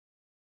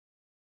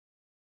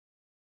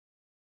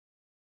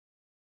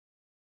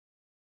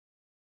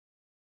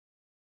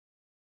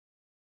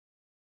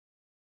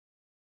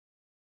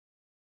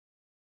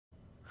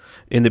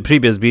In the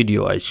previous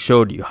video, I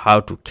showed you how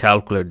to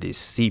calculate the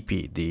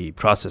CP, the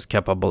process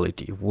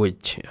capability,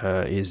 which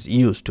is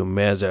used to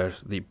measure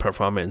the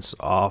performance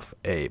of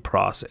a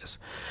process.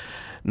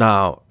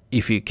 Now,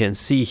 if you can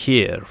see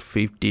here,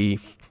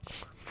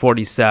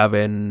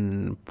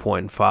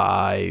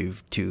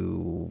 47.5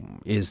 to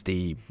is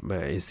the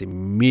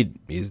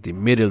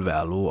middle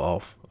value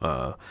of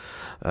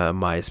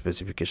my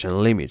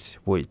specification limits,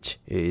 which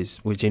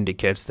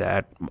indicates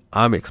that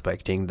I'm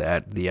expecting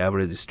that the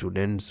average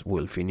students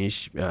will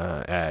finish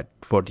at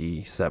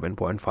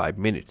 47.5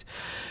 minutes.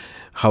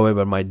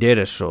 However, my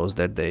data shows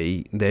that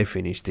they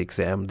finished the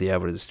exam, the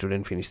average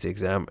student finished the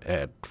exam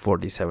at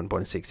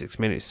 47.66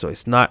 minutes. So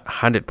it's not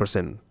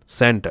 100%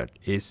 centered.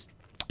 It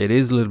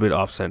is a little bit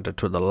off center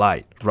to the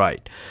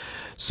right.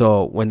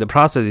 So when the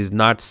process is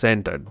not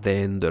centered,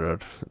 then there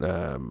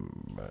are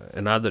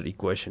another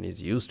equation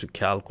is used to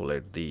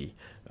calculate the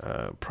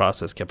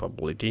process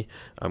capability.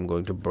 I'm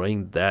going to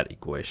bring that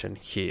equation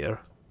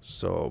here.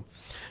 So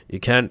you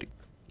can't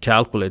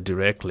calculate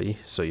directly,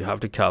 so you have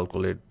to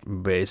calculate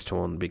based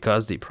on,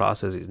 because the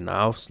process is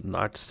now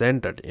not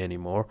centered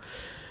anymore,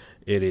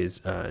 it is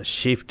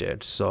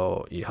shifted,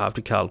 so you have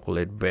to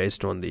calculate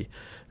based on the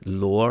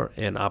lower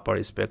and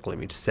upper spec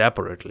limits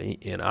separately,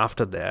 and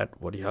after that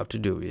what you have to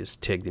do is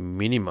take the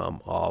minimum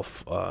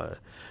of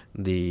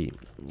the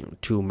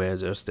two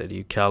measures that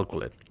you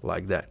calculate,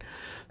 like that.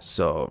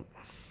 So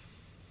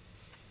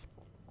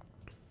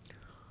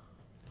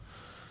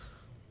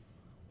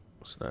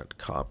it's not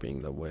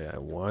copying the way I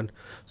want.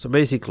 So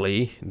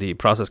basically the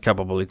process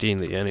capability in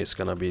the end is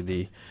gonna be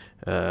the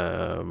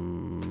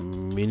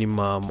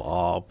minimum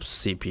of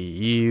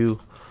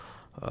CPU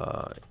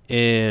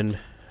and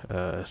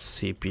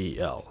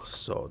CPL.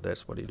 So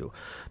that's what you do.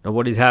 Now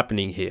what is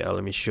happening here,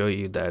 let me show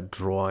you that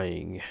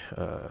drawing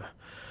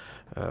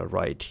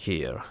right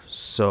here.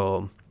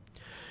 So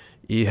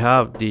you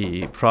have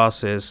the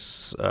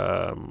process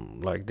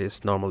like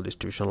this, normal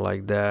distribution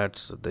like that.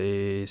 So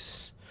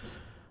this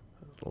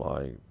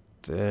like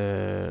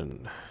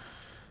then,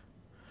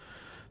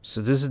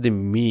 so this is the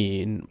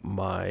mean,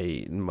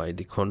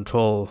 the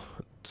control.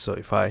 So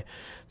if my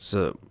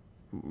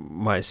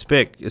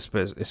spec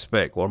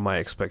or my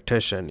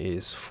expectation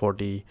is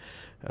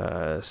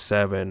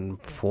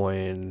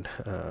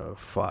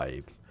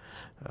 47.5.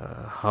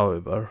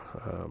 However,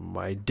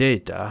 my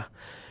data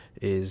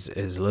is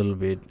a little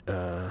bit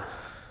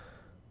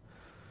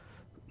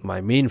my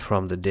mean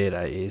from the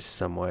data is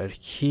somewhere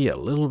here, a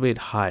little bit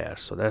higher.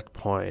 So that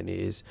point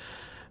is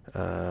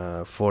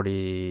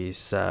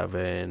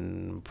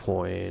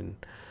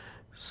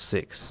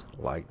 47.6,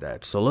 like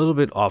that. So a little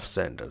bit off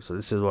center. So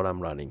this is what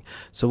I'm running.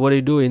 So what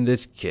you do in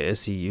this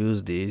case, you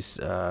use this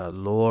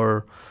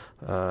lower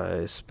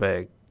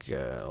spec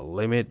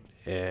limit,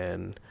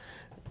 and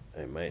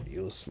I might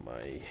use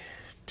my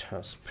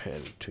task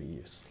pen to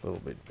use a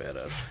little bit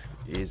better,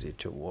 easy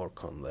to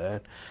work on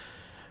that.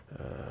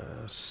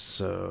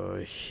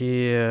 So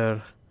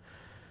here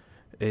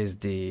is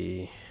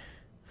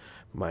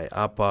my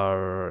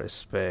upper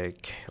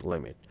spec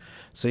limit.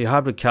 So you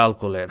have to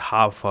calculate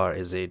how far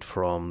is it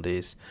from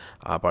this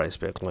upper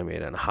spec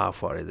limit and how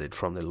far is it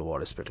from the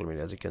lower spec limit,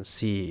 as you can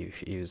see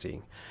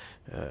using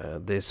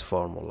these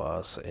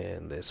formulas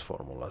and these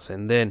formulas,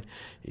 and then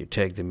you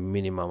take the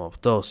minimum of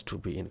those to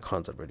be in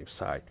conservative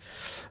side.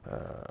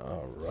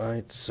 All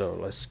right, so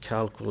let's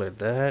calculate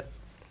that.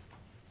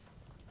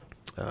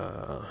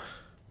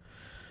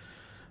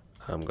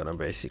 I'm gonna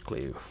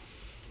basically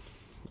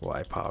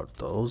wipe out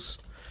those.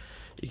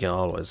 You can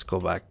always go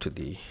back to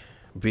the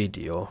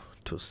video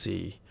to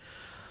see.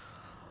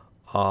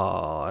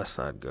 Oh, that's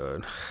not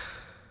good.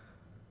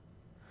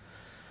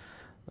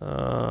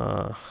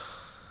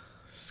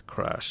 It's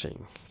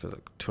crashing because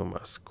of too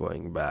much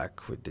going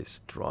back with this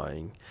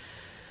drawing.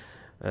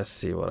 Let's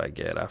see what I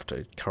get after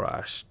it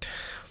crashed.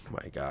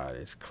 My God,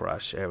 it's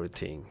crashed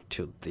everything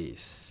to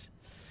this.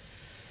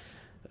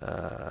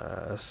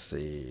 Let's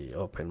see,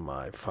 open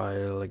my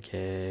file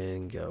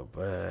again, go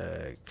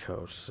back,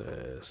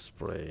 courses,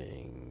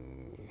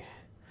 spring,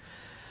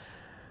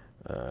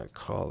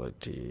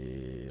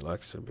 quality,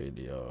 lecture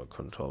video,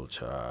 control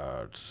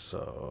charts.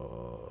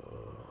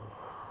 So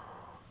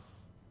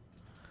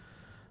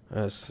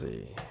let's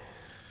see.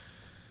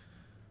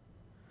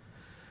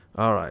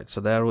 All right, so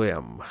there we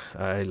am.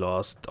 I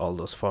lost all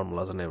those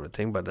formulas and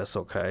everything, but that's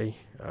okay.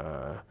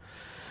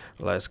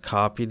 Let's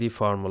copy the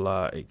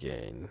formula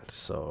again.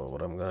 So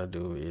what I'm gonna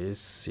do is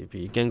CP.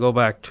 You can go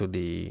back to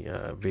the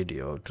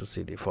video to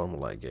see the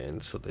formula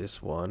again. So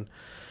this one,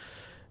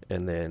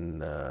 and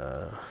then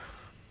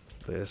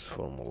this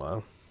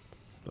formula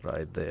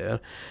right there,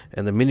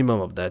 and the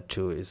minimum of that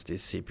too is the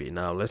CP.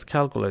 Now let's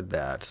calculate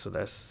that. So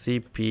that's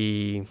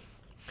CPU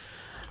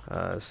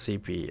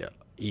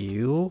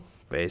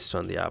based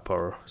on the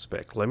upper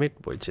spec limit,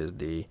 which is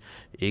the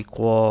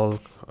equal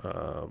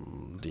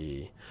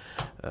the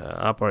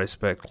upper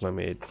spec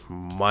limit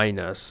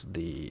minus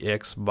the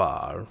X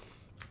bar,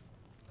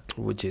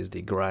 which is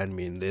the grand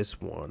mean, this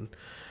one,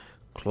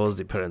 close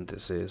the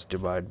parenthesis,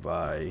 divide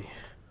by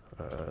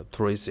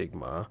 3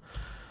 sigma,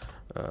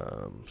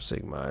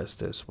 sigma is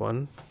this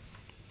one.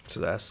 So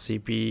that's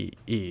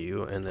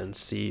CPU, and then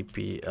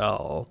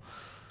CPL,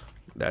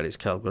 that is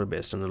calculated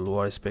based on the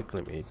lower spec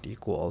limit,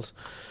 equals,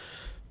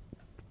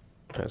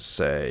 let's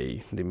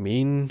say, the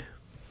mean,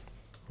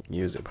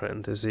 use the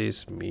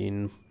parentheses,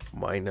 mean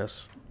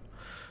minus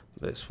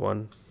this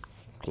one,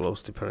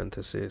 close the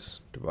parentheses,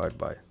 divide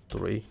by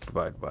 3,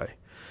 divide by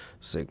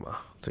sigma,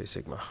 3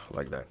 sigma,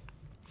 like that.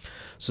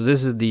 So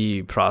this is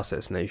the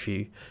process. Now if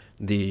you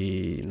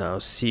now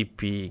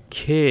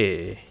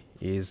Cpk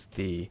is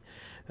the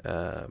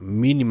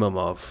minimum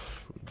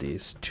of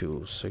these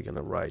two, so you're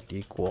gonna write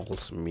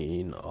equals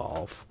mean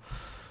of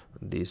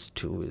these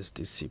two is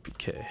the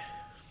Cpk.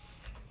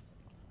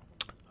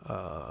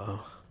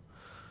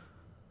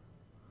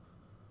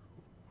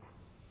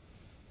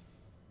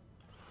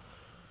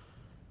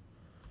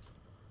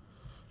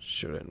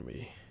 Shouldn't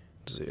be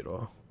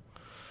 0.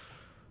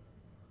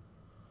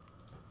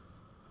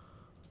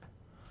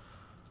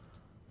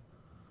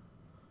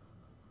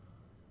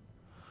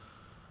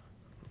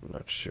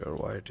 Not sure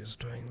why it is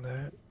doing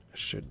that. It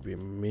should be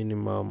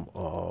minimum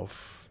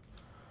of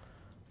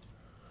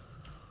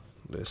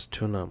these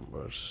two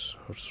numbers.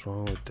 What's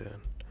wrong with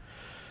that?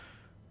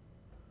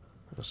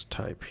 Let's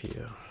type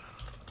here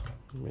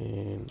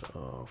mean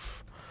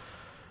of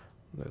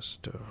this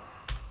two.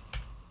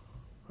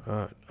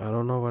 I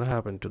don't know what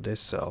happened to these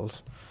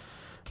cells.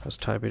 Let's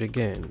type it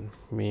again.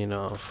 Mean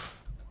of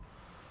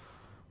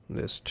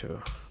this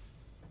two.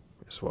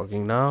 It's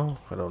working now.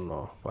 I don't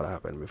know what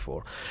happened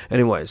before.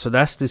 Anyway, so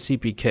that's the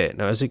Cpk.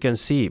 Now as you can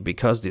see,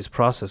 because this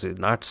process is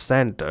not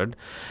centered,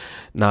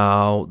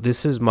 now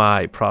this is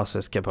my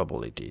process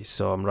capability.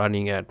 So I'm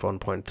running at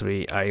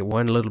 1.3. I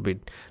went a little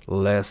bit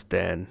less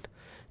than,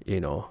 you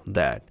know,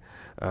 that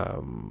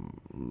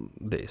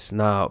this.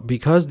 Now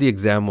because the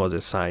exam was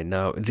assigned,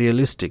 now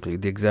realistically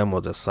the exam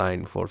was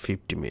assigned for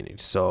 50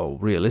 minutes, so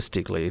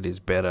realistically it is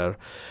better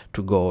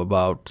to go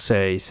about,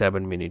 say,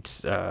 7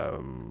 minutes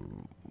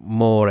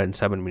more and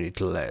 7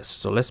 minutes less.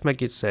 So let's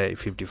make it, say,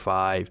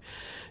 55,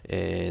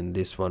 and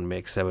this one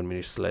makes 7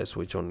 minutes less,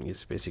 which one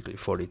is basically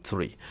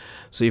 43.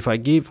 So if I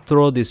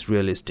throw this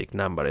realistic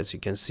number, as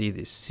you can see,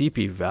 this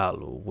CP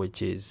value,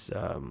 which is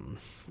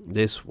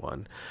this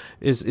one,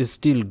 is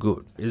still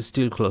good. It's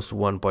still close to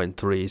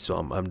 1.3, so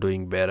I'm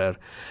doing better.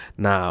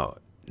 Now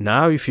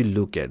if you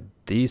look at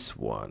this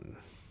one,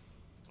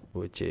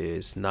 which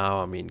is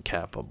now I'm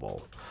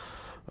incapable.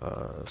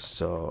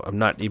 So I'm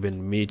not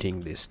even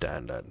meeting this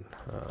standard.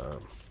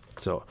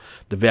 So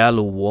the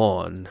value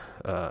 1,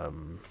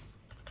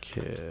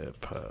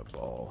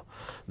 capable,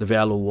 the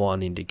value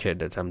 1 indicates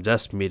that I'm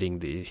just meeting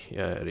the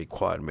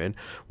requirement.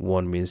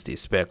 1 means the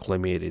spec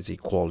limit is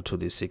equal to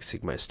the 6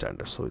 sigma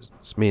standard, so it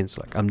means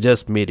like I'm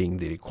just meeting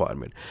the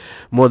requirement.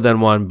 More than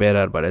 1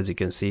 better, but as you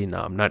can see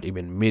now I'm not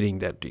even meeting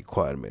that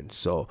requirement.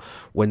 So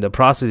when the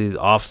process is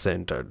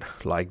off-centered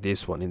like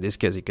this one, in this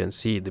case you can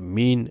see the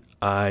mean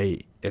I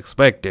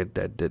expected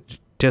that the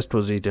test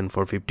was written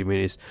for 50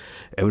 minutes.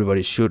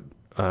 Everybody should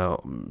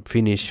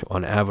finish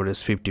on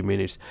average 50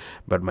 minutes,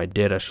 but my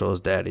data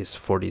shows that is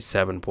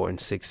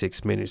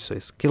 47.66 minutes, so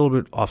it's a little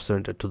bit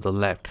off-centered to the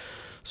left.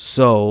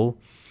 So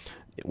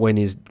when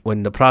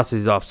the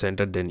process is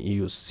off-centered, then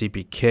you use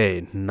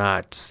Cpk,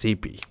 not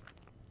Cp.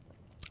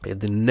 In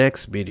the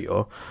next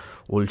video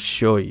will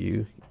show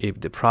you if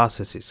the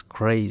process is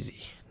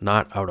crazy,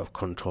 not out of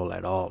control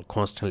at all,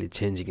 constantly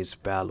changing its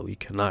value. You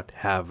cannot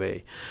have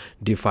a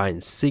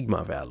defined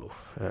sigma value.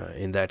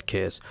 In that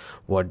case,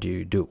 what do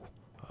you do?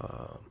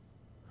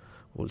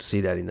 We'll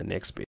see that in the next video.